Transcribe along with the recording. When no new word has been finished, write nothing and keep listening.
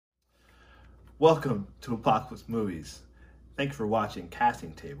Welcome to Apocalypse Movies. Thank you for watching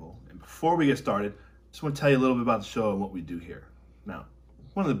Casting Table. And before we get started, I just want to tell you a little bit about the show and what we do here. Now,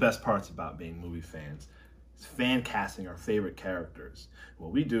 one of the best parts about being movie fans is fan casting our favorite characters.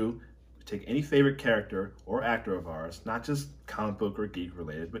 What we do, we take any favorite character or actor of ours, not just comic book or geek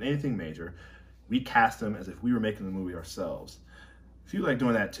related, but anything major, we cast them as if we were making the movie ourselves. If you like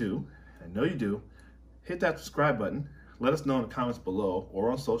doing that too, and I know you do, hit that subscribe button. Let us know in the comments below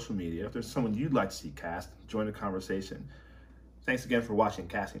or on social media if there's someone you'd like to see cast. Join the conversation. Thanks again for watching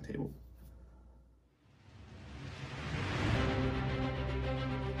Casting Table.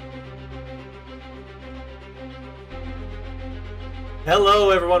 Hello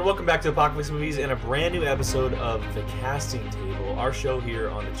everyone, welcome back to Apocalypse Movies and a brand new episode of The Casting Table, our show here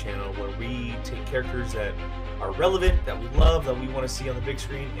on the channel where we take characters that are relevant, that we love, that we want to see on the big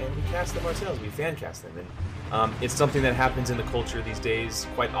screen, and we cast them ourselves, we fan cast them. And it's something that happens in the culture these days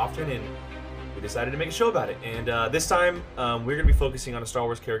quite often, and we decided to make a show about it. And this time, we're going to be focusing on a Star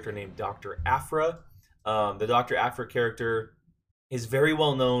Wars character named Dr. Aphra. The Dr. Aphra character is very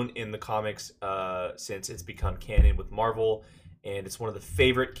well known in the comics since it's become canon with Marvel, and it's one of the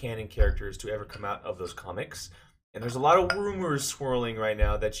favorite canon characters to ever come out of those comics. And there's a lot of rumors swirling right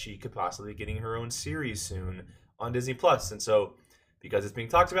now that she could possibly be getting her own series soon on Disney+. And so, because it's being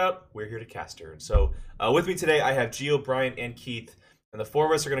talked about, we're here to cast her. And so, with me today, I have Gio, Brian, and Keith. And the four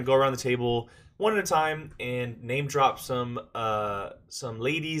of us are going to go around the table one at a time and name drop some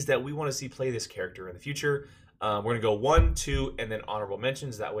ladies that we want to see play this character in the future. We're going to go 1, 2, and then honorable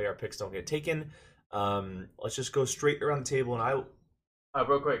mentions. That way our picks don't get taken. Let's just go straight around the table, and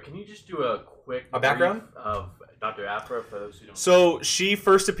real quick, can you just do a quick background of Dr. Aphra for those who don't? So she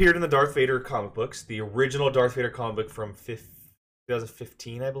first appeared in the Darth Vader comic books, the original Darth Vader comic book from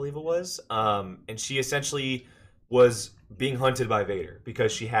 2015, I believe it was. And she essentially was being hunted by Vader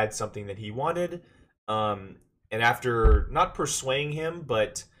because she had something that he wanted. And after not persuading him,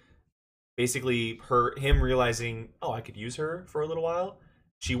 but basically him realizing, oh, I could use her for a little while,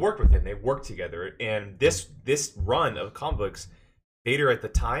 she worked with him. They worked together. And this run of comic books, Vader at the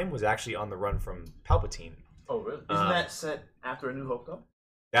time was actually on the run from Palpatine. Oh, really? Isn't that set after A New Hope, though?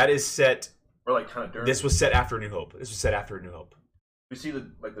 That is set. Or like kind of during? This was set after A New Hope. This was set after A New Hope. We see the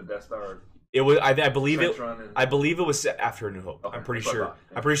Death Star. It was. I believe it. And... I believe it was set after A New Hope. Okay. I'm pretty sure.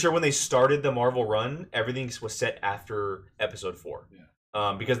 I'm pretty sure when they started the Marvel run, everything was set after Episode 4.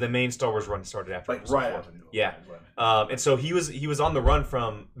 Yeah. Because the main Star Wars run started after Episode 4. After New Hope. Yeah. And so he was on the run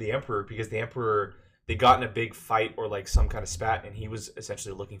from the Emperor because the Emperor, they got in a big fight or like some kind of spat, and he was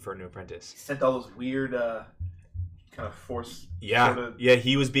essentially looking for a new apprentice. He sent all those weird kind of force. Yeah, sort of... yeah.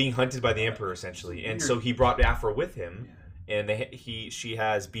 He was being hunted by the Emperor essentially, and so he brought Aphra with him. Yeah. And she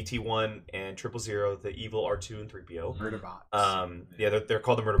has BT-1 and 000, the evil R2 and 3PO. Murderbots. Yeah, they're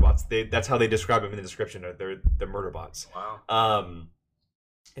called the Murderbots. That's how they describe them in the description. They're the Murderbots. Wow.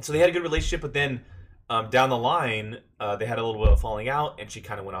 And so they had a good relationship, but then down the line, they had a little bit of falling out, and she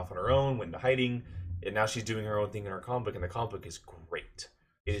kind of went off on her own, went into hiding, and now she's doing her own thing in her comic book, and the comic book is great.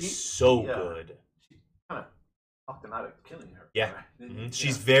 It is so good. She kind of talked him out of killing her. Yeah. Right? Mm-hmm.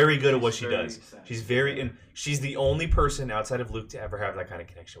 She's very good at what she does. Sad. And she's the only person outside of Luke to ever have that kind of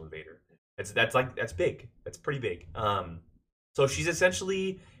connection with Vader. That's big. That's pretty big. So she's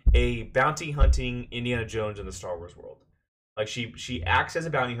essentially a bounty hunting Indiana Jones in the Star Wars world. Like she acts as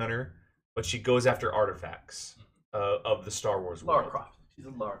a bounty hunter, but she goes after artifacts of the Star Wars world. Lara Croft. She's a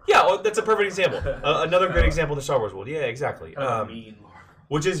Lara Croft. Yeah, well, that's a perfect example. Another great example of the Star Wars world. Yeah, exactly. Mean Lara Croft.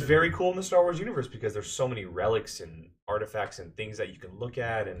 Which is very cool in the Star Wars universe because there's so many relics and artifacts and things that you can look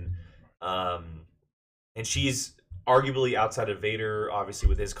at, and she's arguably outside of Vader, obviously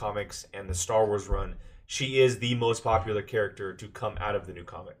with his comics and the Star Wars run, she is the most popular character to come out of the new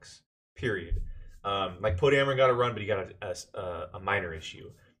comics. Period. Like Poe Dameron got a run, but he got a minor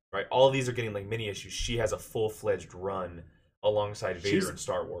issue, right? All of these are getting like mini issues. She has a full-fledged run alongside Vader in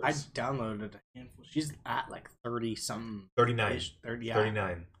Star Wars. I downloaded a handful. She's at like 30 something. 39. 30, yeah.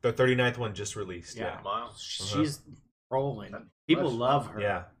 39. The 39th one just released. Yeah. Wow. She's rolling. People love her.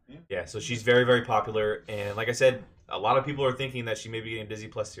 Yeah. Yeah. So she's very, very popular. And like I said, a lot of people are thinking that she may be getting a Disney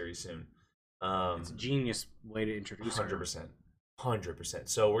Plus series soon. It's a genius way to introduce her. 100%. 100%.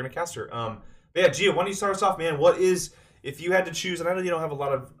 So we're going to cast her. But yeah, Gia, why don't you start us off, man? What is, if you had to choose, and I know you don't have a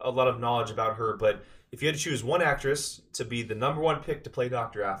lot of knowledge about her, but if you had to choose one actress to be the #1 pick to play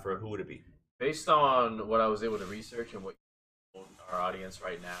Dr. Aphra, who would it be? Based on what I was able to research and what you told our audience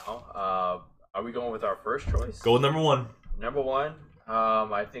right now, are we going with our first choice? Go with #1. Number one,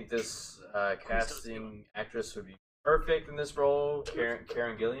 I think this casting actress would be perfect in this role.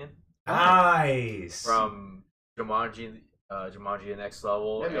 Karen Gillan. Nice. From Jumanji, Jumanji: The Next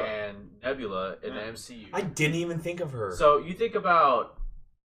Level, Nebula. and Nebula in the MCU. I didn't even think of her. So you think about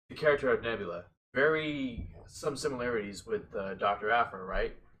the character of Nebula, some similarities with Dr. Aphra,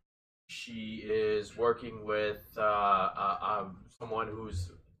 right? She is working with someone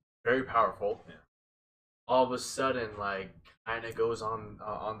who's very powerful. Yeah. All of a sudden, like, kind of goes on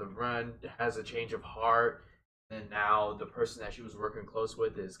the run, has a change of heart, and now the person that she was working close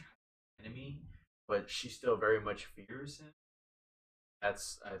with is kind of an enemy, but she still very much fears him.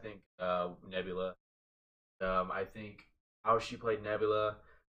 That's, I think, Nebula. I think how she played Nebula,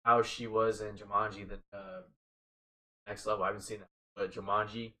 how she was in Jumanji, the Next Level. I haven't seen that, but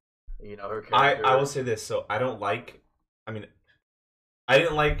Jumanji, her character. I will say this. So I didn't like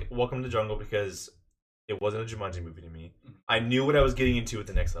Welcome to the Jungle because it wasn't a Jumanji movie to me. I knew what I was getting into with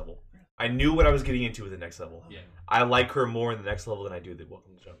the Next Level. Yeah. I like her more in the Next Level than I do the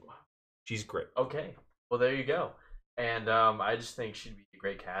Welcome to the Jungle. She's great. Okay, well there you go. And I just think she'd be a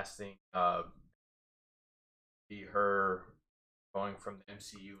great casting. Be her going from the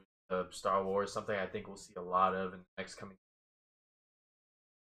MCU to Star Wars, something I think we'll see a lot of in the next coming.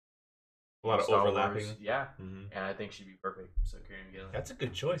 A lot of Star overlapping. Wars, yeah. Mm-hmm. And I think she'd be perfect. So Karen Gillan. That's a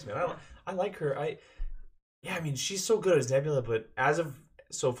good choice, man. I like her. I mean, she's so good as Nebula, but as of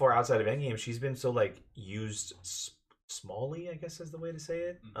so far outside of Endgame, she's been so like used smallly, I guess is the way to say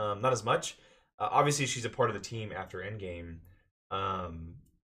it. Not as much. Obviously, she's a part of the team after Endgame.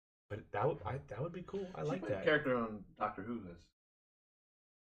 But that would be cool. I like that character on Doctor Who is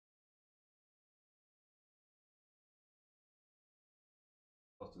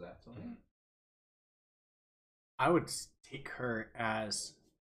close to that. So. I would take her as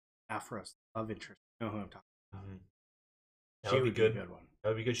Aphra's love interest. You know who I'm talking about. Mm-hmm. That She would be would good. a good one. That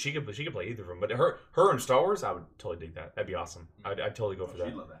would be good. She could play either of them. But her in Star Wars, I would totally dig that. That'd be awesome. I'd totally go for that.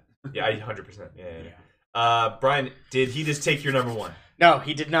 She'd love that. Yeah, 100%. Yeah. Brian, did he just take your number one? No,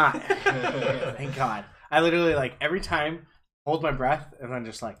 he did not. Thank God. I literally every time hold my breath and then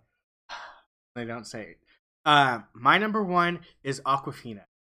just they don't say it. My number one is Awkwafina.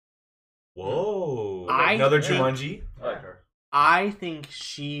 Whoa! I Another think- Jumanji. I like her. I think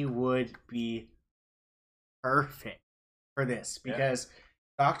she would be perfect for this because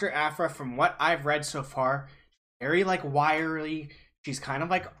Dr. Aphra, from what I've read so far, very wiry. She's kind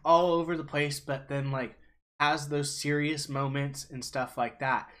of all over the place, but then has those serious moments and stuff like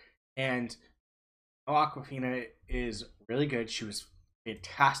that. And Awkwafina is really good. She was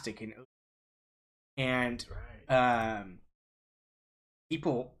fantastic in and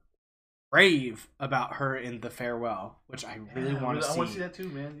people rave about her in The Farewell, which I really want to see. I want to see that too,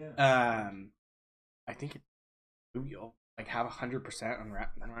 man. Yeah. I think it will have 100% on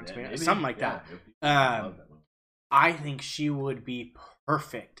Rotten Tomatoes, maybe. something like that. I love that one. I think she would be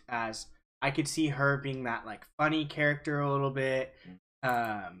perfect as I could see her being that funny character a little bit.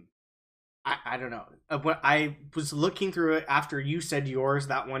 I don't know. When I was looking through it after you said yours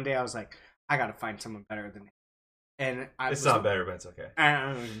that one day, I was like, I gotta find someone better than him. And It's not better, but it's okay.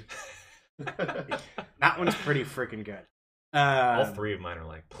 That one's pretty freaking good. All three of mine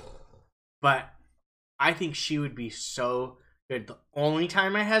are but I think she would be so good. The only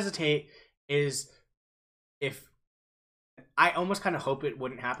time I hesitate is if I almost kind of hope it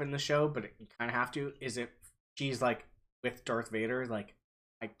wouldn't happen in the show, but you kind of have to. Is if she's with Darth Vader,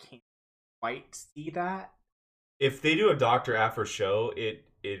 I can't quite see that. If they do a Dr. Aphra show, it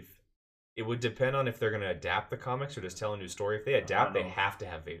would depend on if they're going to adapt the comics or just tell a new story. If they adapt, they have to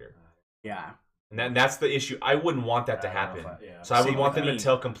have Vader. Yeah. And that's the issue. I wouldn't want that to happen. So I would Same want with them me. to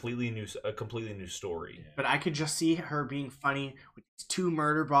tell a completely new story. Yeah. But I could just see her being funny with these two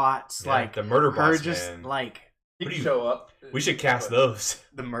murder bots, Yeah, the murder her bots, just man. He What can do you- show up. We should cast those.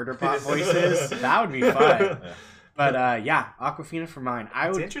 the murder bot voices. That would be fun. Yeah. But Awkwafina for mine.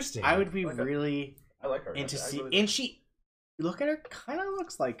 It's interesting. I would be Okay. really I like her. into I see, really and she, you look at her, kind of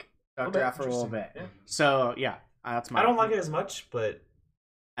looks like Dr. bit. Aphra a little bit. Yeah. So that's my. I don't like it as much, but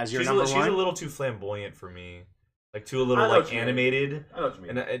as your she's number she's one. a little too flamboyant for me. Too a I little know what you mean. animated. I know what you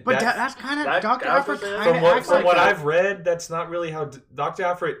mean. And but that's kind of that- Dr. that's Aphra what they- kind of acts from like what that. I've read, that's not really how Dr.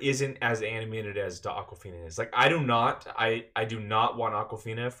 Aphra isn't as animated as Awkwafina is. I do not want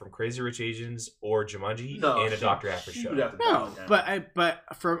Awkwafina from Crazy Rich Asians or Jumanji in a Dr. Aphra show, No, but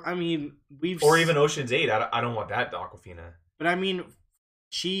we've or even Ocean's 8. I don't want that Awkwafina. But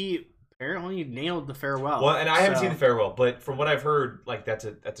she apparently nailed The Farewell. Well, and I haven't so- seen The Farewell, but from what I've heard, that's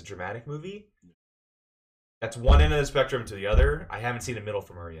a dramatic movie. That's one end of the spectrum to the other. I haven't seen a middle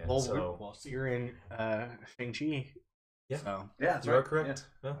from her yet. Well, So you're in Shang-Chi. Yeah. So Yeah, that's you are right. correct.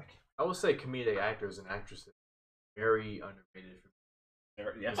 Yeah. I will say comedic actors and actresses very underrated.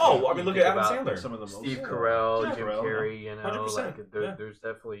 Yes. Oh, I mean, look at Adam Think Sandler. Some of the most. Steve Carell, Yeah, Jim Carell, Carrey, you know, 100%, like yeah. there's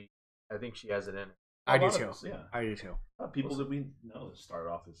definitely. I think she has it in. I A do lot of too. us, yeah. I do too. People that we know that started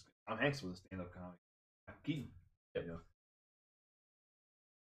off as Tom Hanks was a stand-up comic. Keaton. Yep. You know.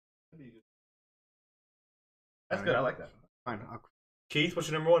 That's good. I like that. Fine. Keith, what's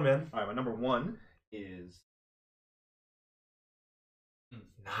your number one, man? All right, my number one is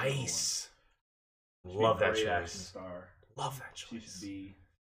Nice. She'd be Love a that great action choice. star. Love that She choice. should be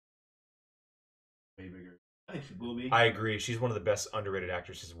way bigger. I think she will be. I agree. She's one of the best underrated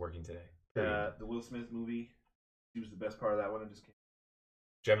actresses working today. Period. The Will Smith movie. She was the best part of that one. It just came.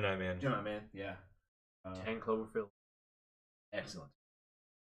 Gemini Man. Gemini Man. Yeah. 10 Cloverfield. Excellent.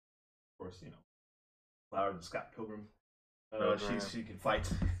 Of course, Flower and Scott Pilgrim. Pilgrim. She can fight.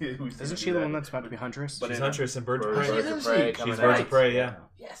 Isn't she the one that's about to be Huntress? But She's in- Huntress and Birds of Birds Prey. of Prey coming She's Birds out. of Prey, yeah.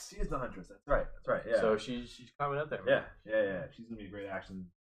 Yes, she is the Huntress. That's right. That's right. Yeah. So she's coming up there. yeah. She's gonna be a great action.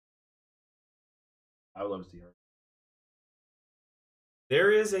 I would love to see her. There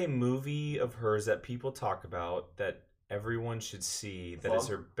is a movie of hers that people talk about that everyone should see that is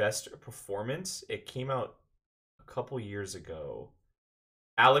Fog? her best performance. It came out a couple years ago.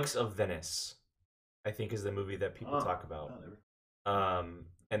 Alex of Venice, I think, is the movie that people talk about.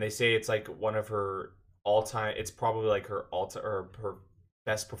 And they say it's like one of her all-time. It's probably like her her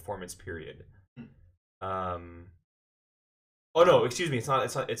best performance period. Oh no, excuse me. It's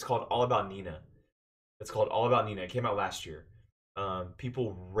not. It's called All About Nina. It's called All About Nina. It came out last year.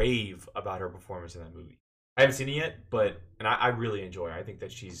 People rave about her performance in that movie. I haven't seen it yet, but I really enjoy her. I think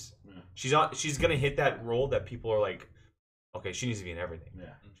that she's gonna hit that role that people are like, okay, she needs to be in everything.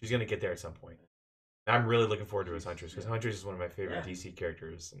 Yeah. She's gonna get there at some point. And I'm really looking forward to his Huntress because Huntress is one of my favorite Yeah. DC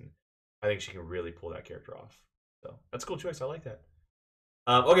characters, and I think she can really pull that character off. So that's a cool choice. I like that.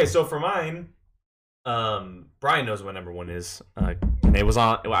 Okay, so for mine, Brian knows what my number one is, and it was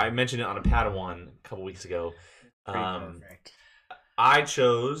on. Well, I mentioned it on a Padawan a couple weeks ago. Perfect. I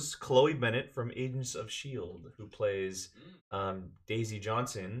chose Chloe Bennett from Agents of S.H.I.E.L.D., who plays Daisy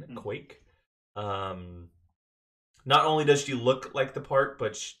Johnson, Quake. Not only does she look like the part,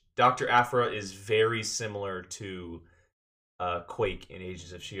 but Dr. Aphra is very similar to Quake in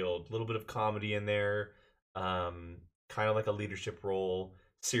Agents of S.H.I.E.L.D. A little bit of comedy in there, kind of like a leadership role,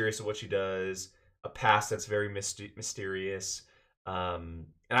 serious at what she does, a past that's very mysterious. And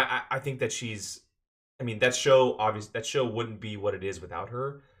I think that she's... I mean, that show wouldn't be what it is without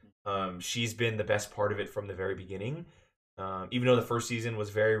her. She's been the best part of it from the very beginning. Even though the first season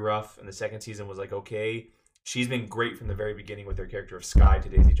was very rough and the second season was like okay, she's been great from the very beginning with her character of Skye to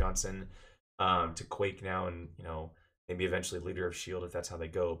Daisy Johnson, to Quake now, and maybe eventually leader of S.H.I.E.L.D. if that's how they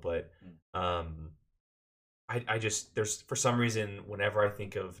go. But I just there's for some reason whenever I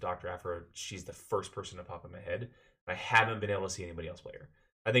think of Dr. Aphra, she's the first person to pop in my head. I haven't been able to see anybody else play her.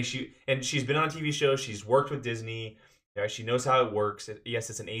 I think she's been on TV shows. She's worked with Disney. She knows how it works. Yes,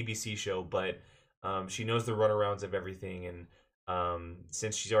 it's an ABC show, but she knows the runarounds of everything. And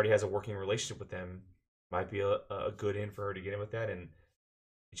since she already has a working relationship with them, might be a good in for her to get in with that. And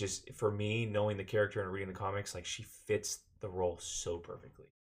it just for me, knowing the character and reading the comics, like she fits the role so perfectly.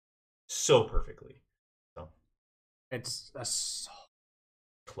 So It's a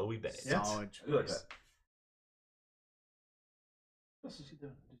Chloe Bennett. solid I do like choice. that. What else is she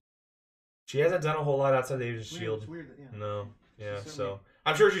doing? She hasn't done a whole lot outside the Agents of S.H.I.E.L.D. It's weird that, yeah. No. Yeah, She's so certainly-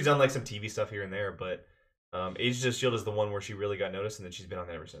 I'm sure she's done like some TV stuff here and there, but Agents of S.H.I.E.L.D. is the one where she really got noticed, and then she's been on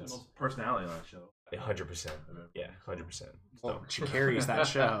there ever She's the since. most personality on that show. 100%. Yeah, 100%. Well, So she carries that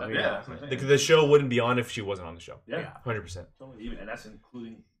show. Yeah, that's what I'm saying. the show wouldn't be on if she wasn't on the show. Yeah. 100%. Totally even, and that's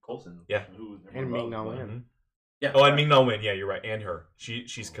including Colson. Yeah. Who And Ming Na Wen. Mhm. Yeah. Oh, and Ming Na Wen. Yeah, you're right. And her.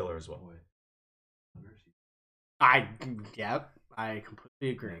 She's killer as well. I completely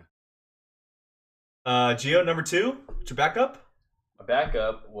agree. Gio, number 2. What's your backup? My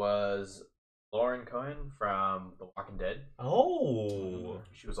backup was Lauren Cohen from The Walking Dead. Oh.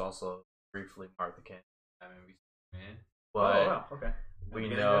 She was also briefly Martha Kent. I mean, Oh, but wow. Okay. we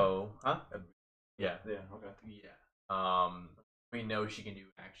Yeah. know, huh? Yeah, Yeah. Okay. yeah. We know she can do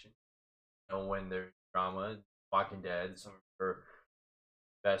action. When there's drama, Walking Dead, some of her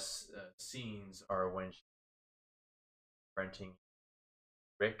best scenes are when she's renting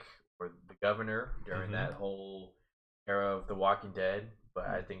Rick or the governor during Mhm. that whole era of The Walking Dead. But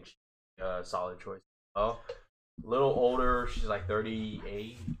I think she's a solid choice. Oh, a little older. She's like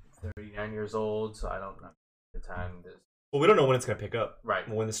 38, 39 years old. So I don't know the time. Well, we don't know when it's going to pick up. Right.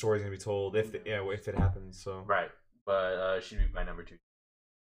 When the story's going to be told, if it happens. So Right. But she'd be my number 2.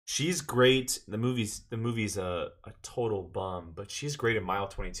 she's great. The movie's a total bum, but she's great in Mile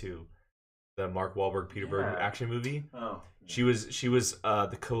 22. the Mark Wahlberg Peter Berg Yeah. action movie. Oh. She was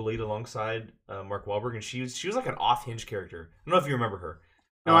the co-lead alongside Mark Wahlberg, and she was like an off-hinge character. I don't know if you remember her.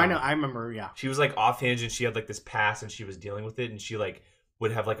 No, I know. I remember. Yeah. She was like off-hinge, and she had like this past, and she was dealing with it, and she like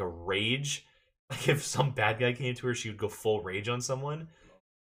would have like a rage. Like if some bad guy came to her, she would go full rage on someone.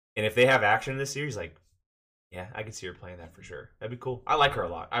 And if they have action in this series, like, yeah, I could see her playing that for sure. That'd be cool. I like her a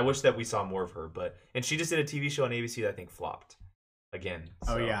lot. I wish that we saw more of her, and she just did a TV show on ABC that I think flopped again.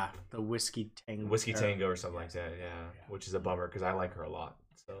 Oh so. yeah, the Whiskey Tango. Whiskey Tango or something like that, yeah. Which is a bummer because I like her a lot.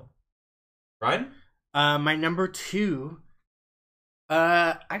 So, Ryan? My number 2.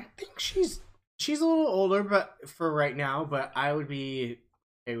 I think she's a little older, but for right now, but I would be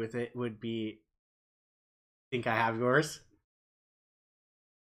okay with it. Would be. Think I have yours.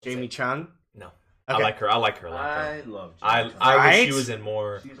 Jamie Chung. No, Okay. I like her. I like her a lot. I Though. love. I James wish Right? she was in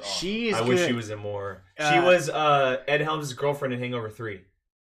more. She's awesome. She is. I wish good. she was in more. She Uh, was Ed Helms' girlfriend in Hangover 3.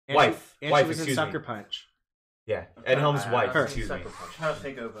 And wife. She, and Wife, she was in excuse me. Sucker Punch. Yeah, Ed Helms' wife. Her. Excuse me. I'm trying to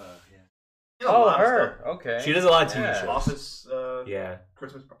think of. Oh, her. Okay. She does a lot of TV Yeah. shows. Office. Yeah,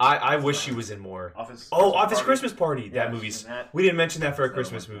 Christmas. I wish she was in more. Office. Oh, Office Party. Christmas Party. Yeah, That movie's. she's in that. We didn't mention that for a So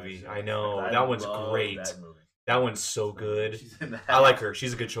Christmas much movie. nicer. I know I that one's love great. That movie. That one's so good. She's in that. I like her.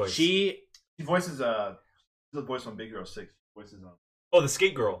 She's a good choice. She. She voices she's the voice on Big Hero 6. Voices on. Oh, the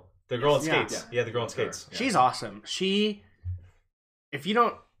skate girl. The girl in Yeah. skates. Yeah, the girl in Her. skates. Yeah. She's awesome. She. If you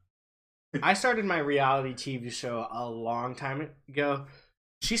don't. I started my reality TV show a long time ago.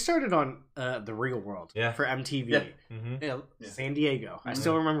 She started on The Real World Yeah. for MTV. Yeah. Mm-hmm. Yeah, Yeah. San Diego. I Mhm.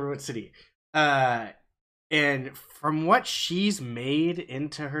 still remember what city. And from what she's made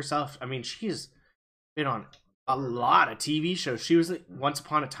into herself, I mean, she's been on a lot of TV shows. She was Once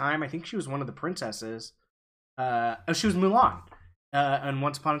Upon a Time. I think she was one of the princesses. She was Mulan. And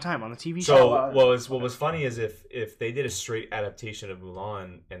Once Upon a Time on the TV So show. what was funny is if they did a straight adaptation of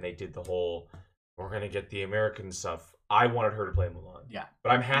Mulan and they did the whole we're gonna get the American stuff, I wanted her to play Mulan. Yeah.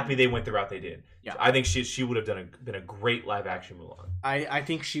 But I'm happy they went the route they did. Yeah. I think she would have been a great live action Mulan. I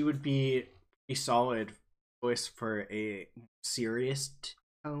think she would be a solid voice for a serious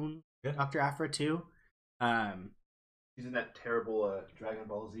tone. Yeah. Dr. Aphra too. She's in that terrible Dragon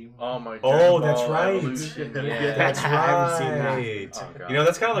Ball Z. movie. Oh my. Oh, Dragon that's Ball right. Evolution. Yeah. That's I haven't seen that. right. Oh, God. You know,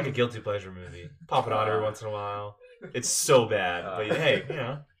 that's kind of like a guilty pleasure movie. Pop it on every once in a while. It's so bad, but hey, you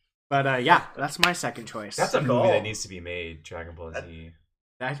know, But yeah, that's my second choice. that's a Good movie call. that needs to be made. Dragon Ball Z.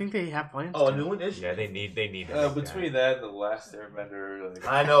 I think they have plans. Oh, a to. new one is. Yeah, they need. To make Between that. that and the Last Airbender, like,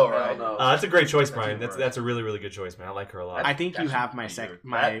 I know, I right? don't know. That's a great choice, That's Brian. even That's worse. that's a really really good choice, man. I like her a lot. I think That you should have be my your-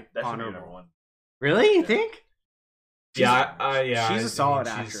 my that should be your honorable. number one. Really? You think? yeah, yeah. She's I a solid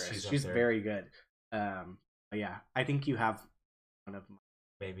mean, actress. up She's there. very good. But yeah, I think you have one of them.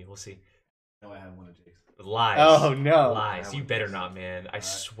 Maybe we'll see. No, I have one of Jake's. Lies. Oh no! Lies. You better not, man. I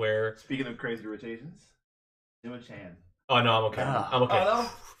swear. Speaking of crazy rotations, Emma Chan. Oh no, I'm okay. I'm okay. Oh, no,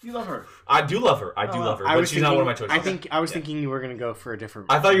 you love her. I do love her. I do Oh, love her, I but was she's not one of my thinking- choices. I was Yeah. thinking you were gonna go for a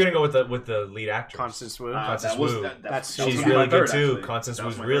different. I thought you were gonna go with the lead actress. Constance Wu. Constance that was, Wu. That's that was She's my really good third, too. actually. Constance That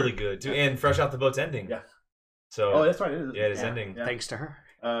was my really third. good too, and Fresh Out the Boat's ending. Yeah. So Oh, that's right. It is. yeah, it's Yeah. ending. Yeah. Thanks to her.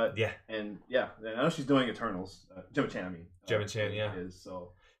 Yeah, And yeah, and I know she's doing Eternals. Gemma Chan, I mean. Gemma Chan, yeah. Is,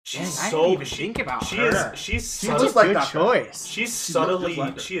 so she's Dang, I so didn't even think about she her. is she's She subtle, looks like good Dr. choice. she's she looks subtly just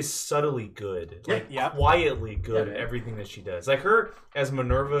like her. she is subtly good, like Yep. quietly good Yeah, at man. everything that she does. Like her as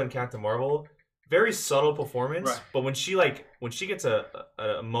Minerva and Captain Marvel, very subtle performance, Right. but when she gets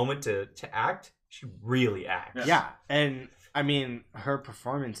a moment to act, she really acts. Yeah, and I mean her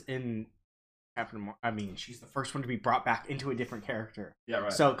performance in I mean, she's the first one to be brought back into a different character. yeah,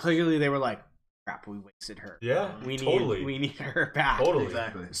 right. So clearly they were like, "Crap, we wasted her. Yeah, We need totally. we need her back." Totally.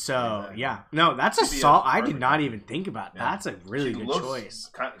 exactly. So Exactly. yeah, no, that's a She'd be a salt. I did perfect not actor. even think about that. Yeah. That's a really She good looks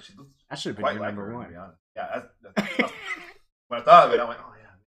choice. She looks That should have been quite your like number her, to one. be honest. Yeah, that's when I thought of it, I went, oh yeah,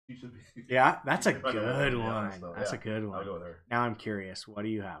 she should be. Yeah, that's a Right away, good to be one. honest, though. That's Yeah, a good I'll one. go with her. Now I'm curious. What do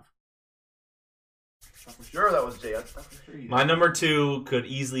you have? I'm sure that was Jay. I'm sure you My number 2 could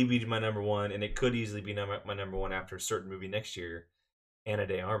easily be my number 1, and it could easily be my number 1 after a certain movie next year, Ana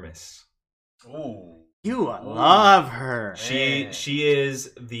de Armas. Ooh. You love her. She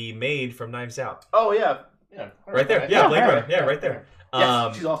is the maid from Knives Out. Oh yeah, yeah. Right there. Yeah, Yeah, Blade her. Runner. Yeah, right there.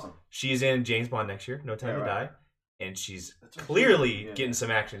 Yes, she's awesome. She's in James Bond next year, No Time Yeah, to right. Die, and she's That's what clearly she- yeah. getting some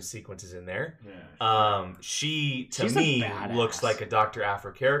action sequences in there. Yeah. She to She's a me badass. looks like a Dr.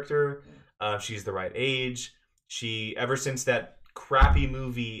 Aphra character. She's the right age. She ever since that crappy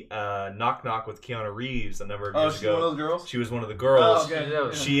movie Knock Knock with Keanu Reeves a number of Oh, years she's ago, one of those girls. she was one of the girls. Oh, okay.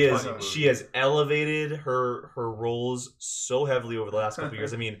 Yeah. She is Funny she movie. has elevated her roles so heavily over the last couple of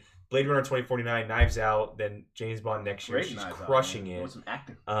years. I mean, Blade Runner 2049, Knives Out, then James Bond next year. Great She's Knives Out, crushing man. it. With some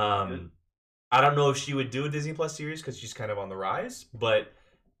acting. Um, I don't know if she would do a Disney Plus series because she's kind of on the rise, but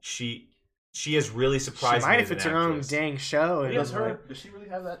she has really She surprised might me if as it's an her own actress. dang show. And Does like, she really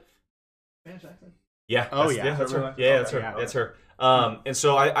have that Spanish accent? Yeah. Oh, that's- yeah. that's her. Okay. Yeah, that's her. Yeah. That's her. And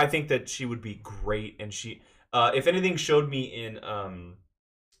so I think that she would be great, and she, if anything, showed me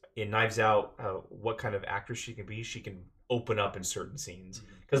in Knives Out what kind of actress she can be. She can open up in certain scenes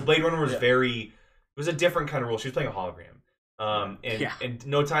because Blade Runner was it was a different kind of role. She was playing a hologram. And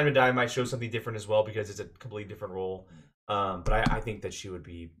No Time to Die might show something different as well because it's a completely different role. But I think that she would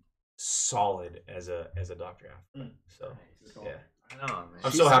be solid as a Dr. Aphra. So yeah. I know, man.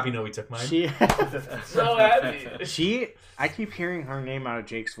 I'm so happy Noe took mine. she, So happy. I keep hearing her name out of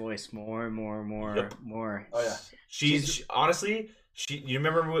Jake's voice more and more and more Yep. more. Oh yeah. She's honestly, you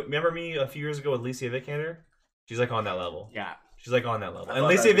remember me a few years ago with Alicia Vikander? She's like on that level. Yeah. She's like on that level. I And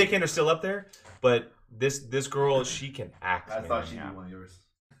thought Alicia that- Vikander's still up there, but this girl, she can act. I man. thought she'd be one of yours.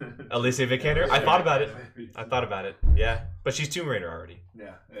 Alicia Vikander? I thought about it. Yeah. But she's Tomb Raider already.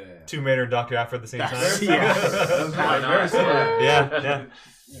 Yeah. Tomb Raider and Dr. Aphra at the same time. That's- Yeah. Why not? Very similar. Yeah.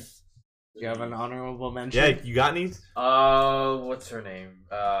 Do you have an honorable mention? Yeah, you got any? What's her name?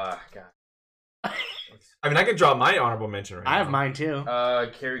 God. I mean, I could drop my honorable mention right I have now. mine too.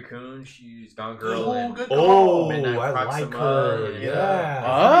 Carrie Coon. She's Gone Girl. Oh, and good Oh, Midnight I like Proxima, her. and, Yeah.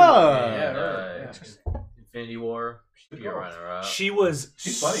 Oh. and, Yeah. Infinity War. She'd be a runner-up. She was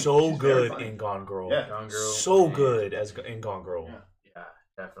She's funny. so She's very good funny. in Gone Girl. Yeah. Gone Girl. So and- good in Gone Girl. Yeah. Yeah,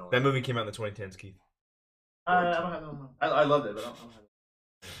 definitely. That movie came out in the 2010s, Keith. I don't have no. I loved it, but I don't have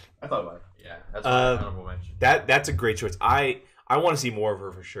it. I thought about it. Yeah, that's my honorable mention. That's a great choice. I want to see more of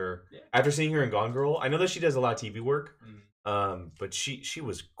her for sure. Yeah. After seeing her in Gone Girl, I know that she does a lot of TV work. Mhm. But she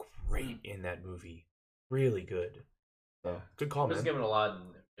was great in that movie. Really good. So good call, I was man. given a lot in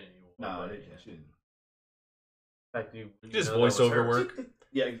Infinity War. No, but, she didn't. In fact, you Just know that was voiceover her? work.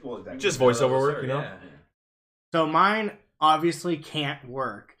 Yeah, well, exactly. Just You know that voiceover was work, her, you know? yeah. So mine obviously can't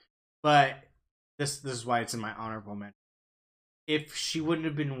work, but this is why it's in my honorable mention. If she wouldn't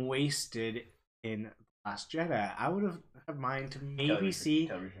have been wasted in Last Jedi, I would have mine to maybe see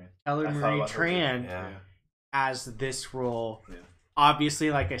Keller I thought Marie about her too. Tran Yeah. as this role. Yeah.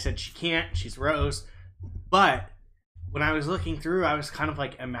 Obviously, like I said, she can't. She's Rose. But when I was looking through, I was kind of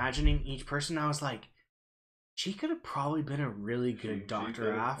like imagining each person. I was like, she could have probably been a really good She Dr.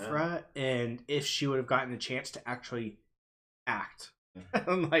 could have, Aphra, and if she would have gotten the chance to actually act, Yeah.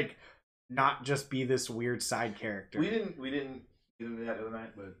 and like not just be this weird side character. We didn't get into that the other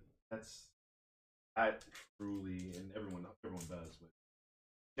night, but I truly, and everyone does, but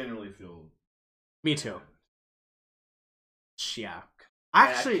generally feel. Me too. Yeah. I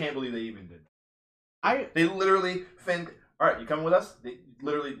Actually, can't believe they even did. I They literally think, all right, you coming with us? They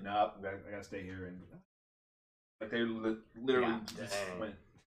literally, no, I gotta stay here, and like they literally Yeah. just Dang. went.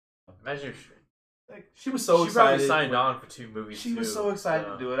 Imagine if Like she was so she excited. probably signed on for 2 movies. She was too, so excited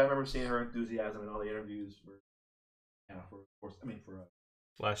to do it. I remember seeing her enthusiasm in all the interviews for, for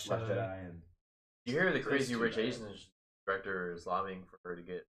Last Last Jedi. Jedi, and You hear the It's Crazy too Rich bad. Asians director is lobbying for her to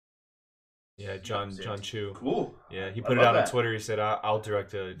get. Yeah, John Chu. cool. Yeah, he I put it love out on that. Twitter. He said, "I'll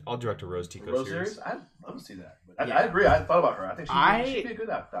direct a Rose Tico Rose series." series, I'd love to see that. But Yeah. I agree. I thought about her. I think she'd I- be a good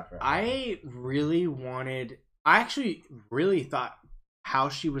Doctor. I really wanted. I actually really thought how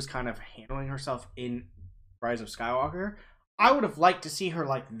she was kind of handling herself in Rise of Skywalker. I would have liked to see her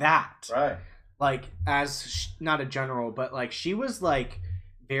like that, Right. like as not a general, but like she was like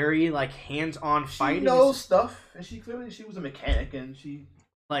very like hands-on She fighting. knows stuff, and she was a mechanic, and she.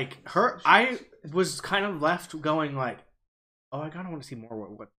 Like her, I was kind of left going like, oh, I kind of want to see more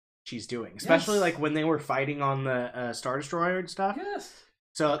what she's doing, especially Yes. like when they were fighting on the Star Destroyer and stuff. Yes.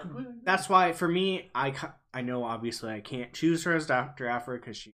 So Completely. that's why for me, I know obviously I can't choose her as Dr. Aphra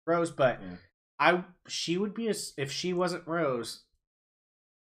because she's Rose, but Yeah. she would be if she wasn't Rose,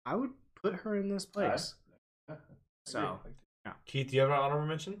 I would put her in this place. So Keith, do you have an honorable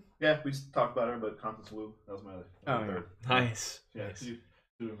mention? Yeah, we just talked about her, but Constance Wu, that was my other. Oh, third. Nice. Yeah, Nice. she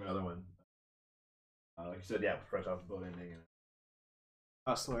was my other one. Like you said, yeah, fresh off the boat ending and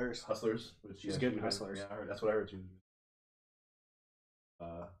Hustlers. Hustlers. Which, She's yeah, good she in was- Hustlers. Yeah, that's what I heard. She was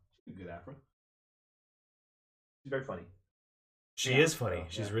she's a good Afro. She's very funny. She Yeah. is funny.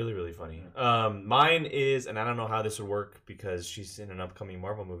 She's really, really funny. Mine is, and I don't know how this would work because she's in an upcoming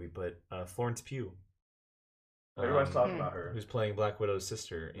Marvel movie, but Florence Pugh. Everyone's talking about her. Who's playing Black Widow's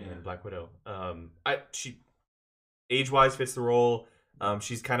sister in Yeah. Black Widow. She age-wise fits the role.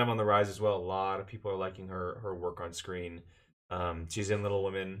 She's kind of on the rise as well. A lot of people are liking her work on screen. She's in Little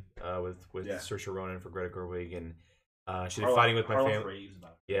Women with Yeah. Saoirse Ronan for Greta Gerwig, and she did Fighting with My Family.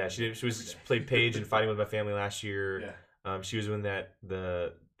 Yeah, she was played Paige in Fighting with My Family last year. Yeah. She was in that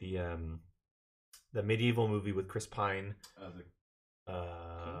the the medieval movie with Chris Pine.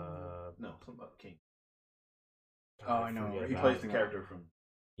 No, something about King. Oh, I know. forget He about plays it. the character from.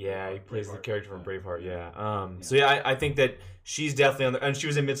 Yeah, he plays the Braveheart. character from Yeah. Braveheart. Yeah. Yeah. So yeah, I think that she's definitely on the, and she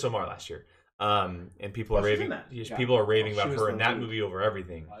was in Midsommar last year. And people are Oh, she's in raving. that? Yes, Yeah. people are raving She about was her the in that lead. movie over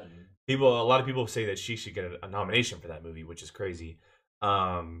everything. A lot of people say that she should get a nomination for that movie, which is crazy.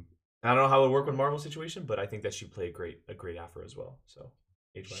 I don't know how it would work with Marvel's situation, but I think that she played a great Afro as well. So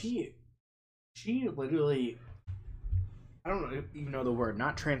age-wise. She literally, I don't even know the word,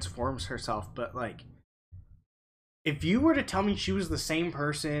 not transforms herself, but like, if you were to tell me she was the same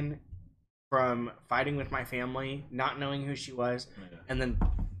person from Fighting with My Family, not knowing who she was, and then,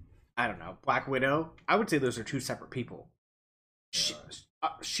 I don't know, Black Widow, I would say those are two separate people.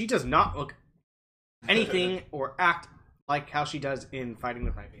 She does not look anything or act like how she does in Fighting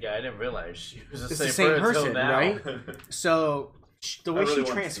with My Family. Yeah, I didn't realize she was It's the the same, same person, until now. right? So the way I really she want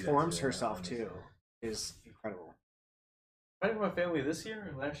to see that transforms too, herself yeah. too is incredible. Fighting with My Family this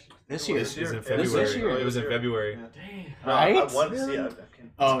year or last year? This year. It was in This February. year. It was in February. Dang. Right? I wanted to see it.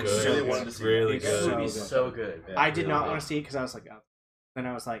 Oh, It's it's good. so Really wanted good. to see Really it. good. This would be So so good. Yeah. I did not Really want to see it because I was like, oh. Then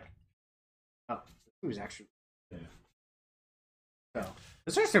I was like, oh, it was actually. Yeah. So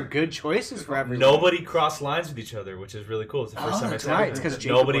those are some good choices for everyone. Nobody crossed lines with each other, which is really cool. It's the first Oh, time that's I saw right. it. It's 'cause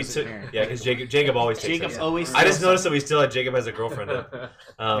Jacob Nobody wasn't took. there. Yeah, because Jacob always takes Jacob us. always. I just says noticed that we still had Jacob has a girlfriend.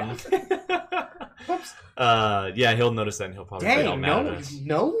 Whoops. Yeah, he'll notice that and he'll probably get all Dang, mad no, at us.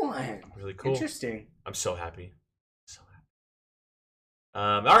 no one. Really cool. Interesting. I'm so happy. So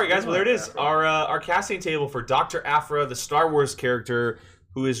happy. All right, guys. Well, there it is. Our casting table for Dr. Aphra, the Star Wars character,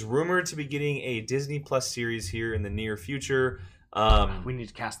 who is rumored to be getting a Disney Plus series here in the near future. We need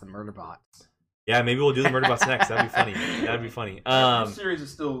to cast the murder bots. Yeah, maybe we'll do the Murder Bots next. That'd be funny. That'd be funny. The series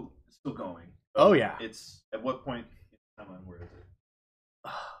is still going. Oh yeah. It's at what point? Where is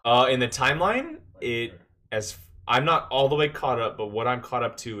it? In the timeline, I'm not all the way caught up, but what I'm caught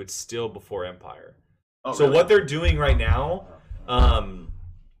up to, it's still before Empire. Oh, So really? what they're doing right now,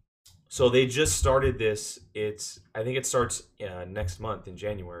 so they just started this. I think it starts next month in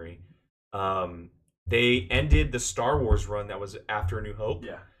January. They ended the Star Wars run that was after A New Hope,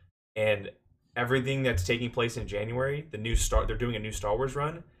 Yeah. and everything that's taking place in January, they're doing a new Star Wars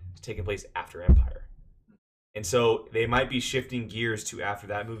run, is taking place after Empire. And so they might be shifting gears to after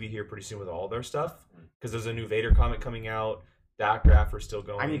that movie here pretty soon with all their stuff, because there's a new Vader comic coming out. Dr. Aphra's still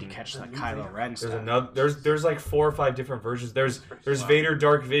going. I need to catch that Kylo Ren There's stuff. another. There's like 4 or 5 different versions. There's Vader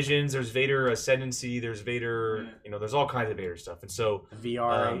Dark Visions. There's Vader Ascendancy. There's Vader. There's all kinds of Vader stuff. And so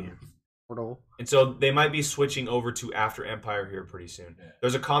VR portal. and so they might be switching over to after Empire here pretty soon.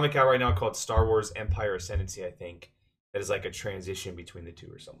 There's a comic out right now called Star Wars Empire Ascendancy, I think, that is like a transition between the two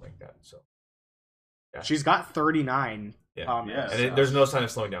or something like that. So yeah. She's got 39 Yeah. comics. And there's no sign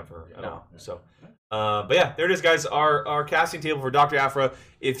of slowing down for her at No. all. So, but yeah, there it is, guys. Our casting table for Dr. Aphra.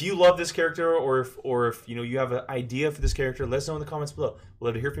 If you love this character, or if you have an idea for this character, let us know in the comments below. We'd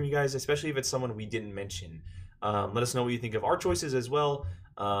love to hear from you guys, especially if it's someone we didn't mention. Let us know what you think of our choices as well.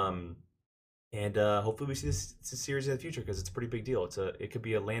 And hopefully we see this series in the future, because it's a pretty big deal. It could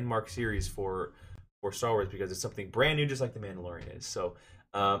be a landmark series for Star Wars, because it's something brand new, just like The Mandalorian is. So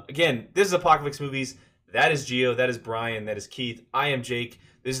again, this is Apocalypse Movies. That is Gio. That is Brian. That is Keith. I am Jake.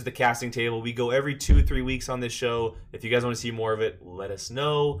 This is the casting table. We go every 2-3 weeks on this show. If you guys want to see more of it, let us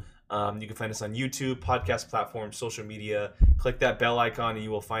know. You can find us on YouTube, podcast platforms, social media. Click that bell icon and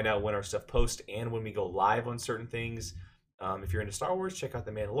you will find out when our stuff posts and when we go live on certain things. If you're into Star Wars, check out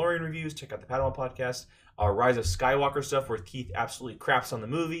the Mandalorian reviews. Check out the Padawan podcast. Our Rise of Skywalker stuff, where Keith absolutely craps on the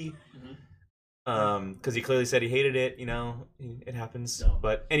movie. Because he clearly said he hated it. It happens. No.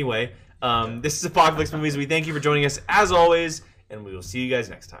 But anyway, this is Apocalypse Movies. We thank you for joining us as always, and we will see you guys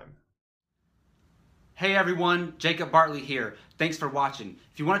next time. Hey everyone, Jacob Bartley here. Thanks for watching.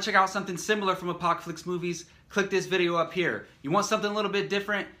 If you want to check out something similar from Apocalypse Movies, click this video up here. You want something a little bit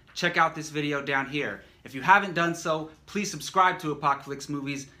different? Check out this video down here. If you haven't done so, please subscribe to Apocalypse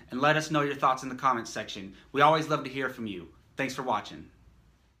Movies and let us know your thoughts in the comments section. We always love to hear from you. Thanks for watching.